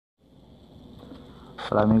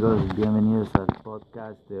Hola amigos, bienvenidos al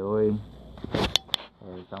podcast de hoy.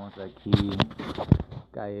 Estamos aquí,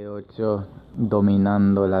 calle 8,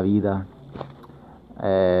 dominando la vida.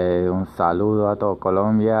 Un saludo a todo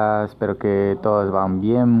Colombia, espero que todos van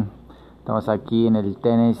bien. Estamos aquí en el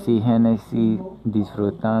Tennessee,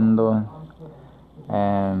 disfrutando.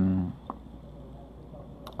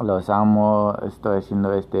 Los amo, estoy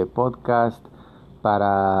haciendo este podcast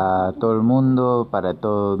para todo el mundo, para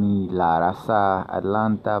toda la raza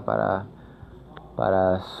Atlanta,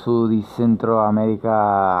 para Sud y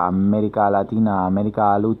Centroamérica, América Latina,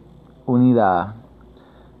 América Unida.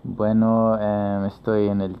 Bueno, estoy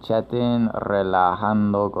en el chatting,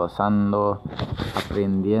 relajando, gozando,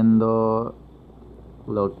 aprendiendo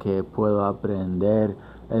lo que puedo aprender.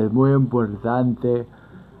 Es muy importante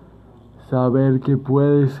saber que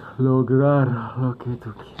puedes lograr lo que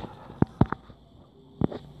tú quieras.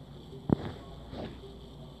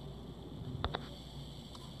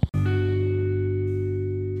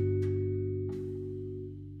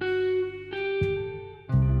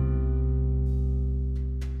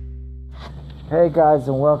 Hey guys,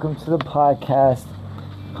 and welcome to the podcast.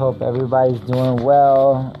 Hope everybody's doing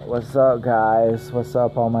well. What's up, guys? What's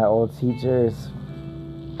up, all my old teachers?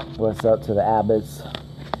 What's up to the Abbotts?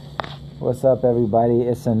 What's up, everybody?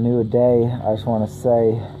 It's a new day. I just want to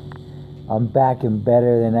say I'm back and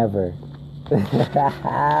better than ever.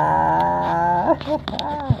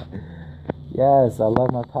 Yes, I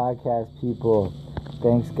love my podcast, people.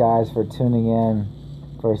 Thanks, guys, for tuning in,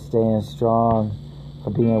 for staying strong,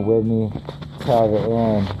 for being with me till the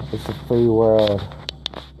end. It's a free world.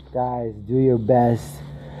 Guys, do your best.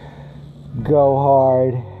 Go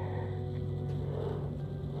hard.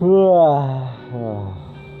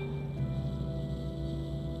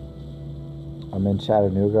 I'm in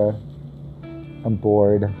Chattanooga. I'm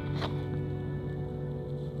bored.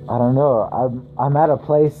 I don't know. I'm at a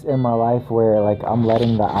place in my life where I'm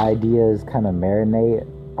letting the ideas kind of marinate.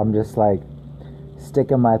 I'm just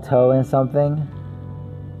sticking my toe in something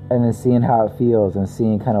and then seeing how it feels and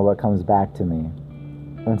seeing kind of what comes back to me.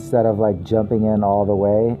 Instead of jumping in all the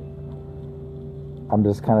way, I'm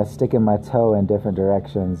just kind of sticking my toe in different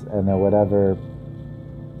directions, and then whatever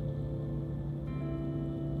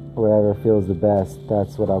feels the best,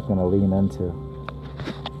 that's what I'm going to lean into.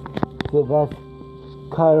 So that's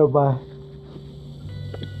kind of my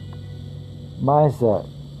mindset.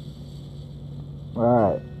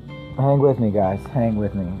 Alright, hang with me, guys. Hang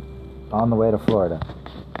with me. On the way to Florida.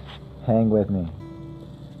 Hang with me.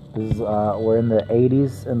 This is we're in the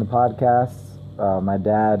 80s in the podcast. My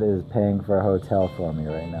dad is paying for a hotel for me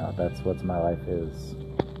right now. That's what my life is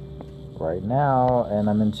right now, and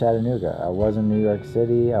I'm in Chattanooga. I was in New York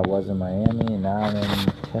City, I was in Miami, and now I'm in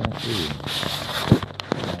Tennessee.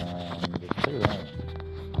 And it's pretty lame,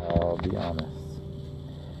 I'll be honest.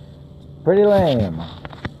 It's pretty lame.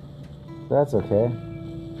 But that's okay.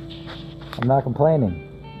 I'm not complaining.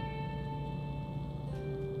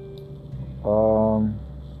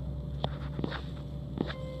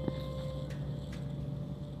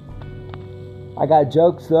 I got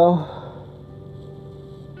jokes though.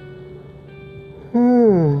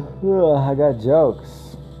 I got jokes.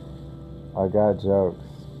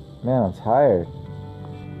 Man, I'm tired.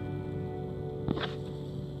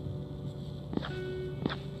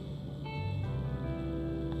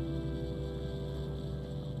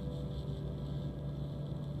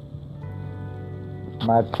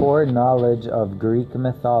 My poor knowledge of Greek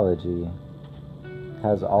mythology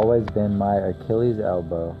has always been my Achilles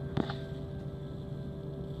elbow.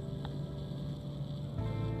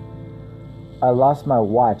 I lost my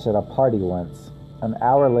watch at a party once. An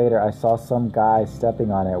hour later, I saw some guy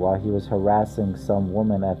stepping on it while he was harassing some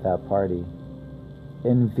woman at that party.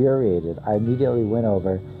 Infuriated, I immediately went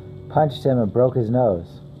over, punched him, and broke his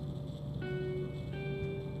nose.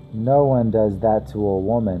 No one does that to a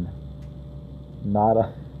woman. Not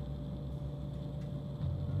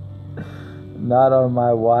on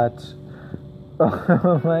my watch.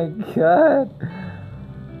 Oh my God.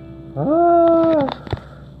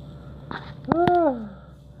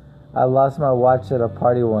 I lost my watch at a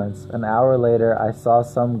party once. An hour later, I saw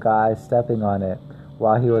some guy stepping on it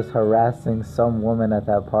while he was harassing some woman at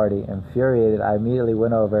that party. Infuriated, I immediately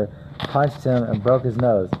went over, punched him, and broke his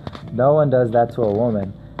nose. No one does that to a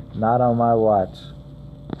woman. Not on my watch.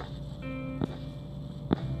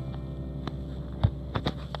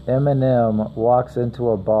 Eminem walks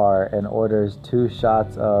into a bar and orders 2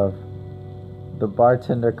 shots of. The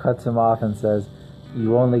bartender cuts him off and says,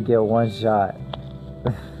 "You only get 1 shot."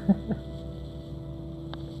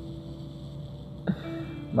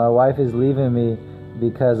 My wife is leaving me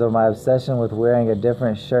because of my obsession with wearing a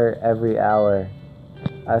different shirt every hour.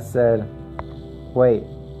 I said, wait,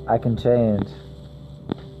 I can change.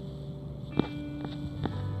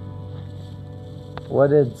 What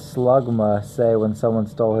did Slugma say when someone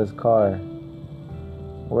stole his car?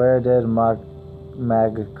 Where did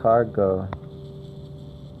Magcar go?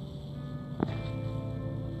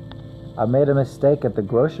 I made a mistake at the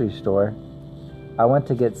grocery store. I went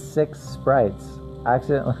to get 6 Sprites.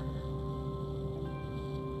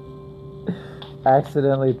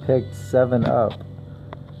 Accidentally picked 7 up.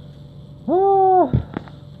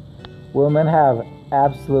 Women have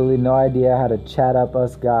absolutely no idea how to chat up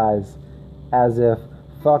us guys, as if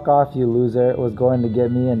 "fuck off you loser" was going to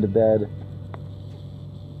get me into bed.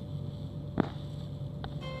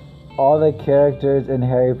 All the characters in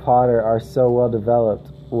Harry Potter are so well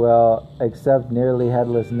developed. Well, except nearly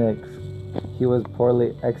headless Nick's. He was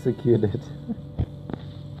poorly executed.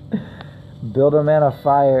 Build a man a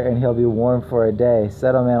fire and he'll be warm for a day.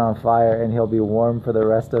 Set a man on fire and he'll be warm for the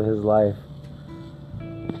rest of his life.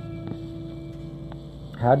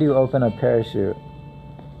 How do you open a parachute?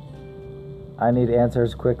 I need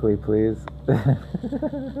answers quickly, please.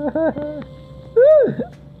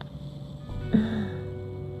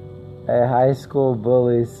 A high school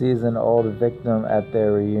bully sees an old victim at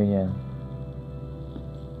their reunion.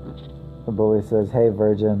 The bully says, "Hey,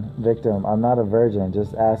 virgin." Victim, "I'm not a virgin.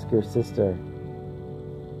 Just ask your sister."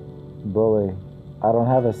 Bully, "I don't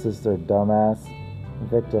have a sister, dumbass."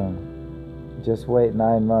 Victim, "Just wait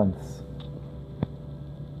 9 months."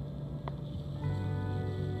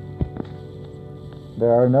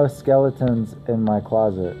 There are no skeletons in my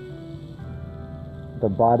closet. The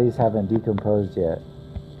bodies haven't decomposed yet.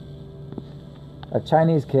 A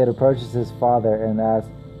Chinese kid approaches his father and asks,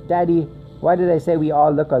 "Daddy, why do they say we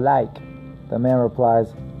all look alike?" The man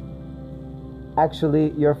replies, "Actually,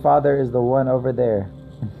 your father is the one over there."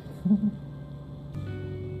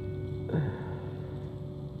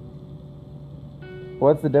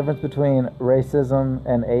 What's the difference between racism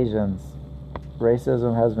and Asians?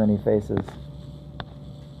 Racism has many faces.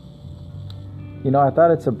 I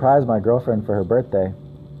thought I'd surprise my girlfriend for her birthday.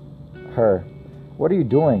 Her, "What are you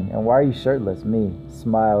doing and why are you shirtless?" Me,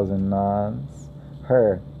 smiles and nods.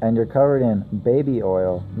 Her, "And you're covered in baby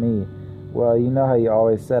oil." Me, "Well, you know how you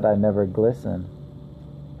always said I never glisten."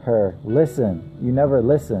 Her, "Listen, you never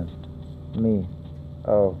listen." Me,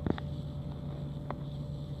 "Oh."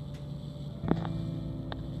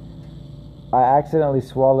 I accidentally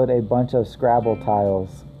swallowed a bunch of Scrabble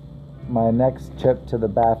tiles. My next trip to the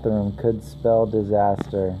bathroom could spell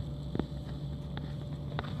disaster.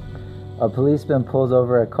 A policeman pulls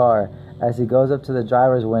over a car. As he goes up to the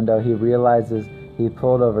driver's window, he realizes he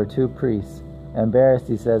pulled over 2 priests. Embarrassed,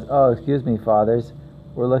 he says, "Oh, excuse me, fathers.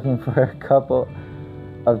 We're looking for a couple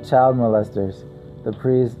of child molesters." The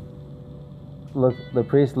priests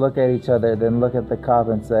look at each other, then look at the cop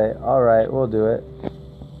and say, "All right, we'll do it."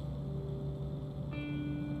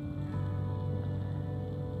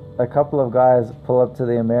 A couple of guys pull up to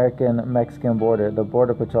the American-Mexican border. The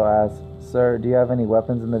border patrol asks, "Sir, do you have any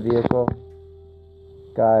weapons in the vehicle?"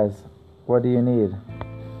 Guys, "What do you need?"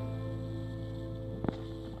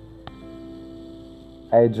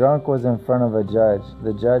 A drunk was in front of a judge.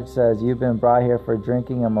 The judge says, "You've been brought here for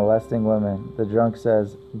drinking and molesting women." The drunk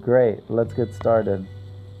says, "Great, let's get started."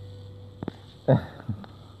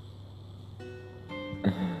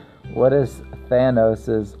 What is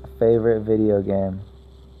Thanos' favorite video game?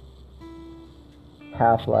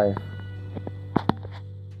 Half-Life.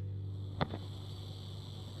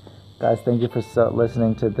 Guys, thank you for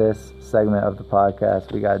listening to this segment of the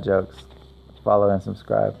podcast. We got jokes. Follow and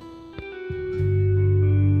subscribe.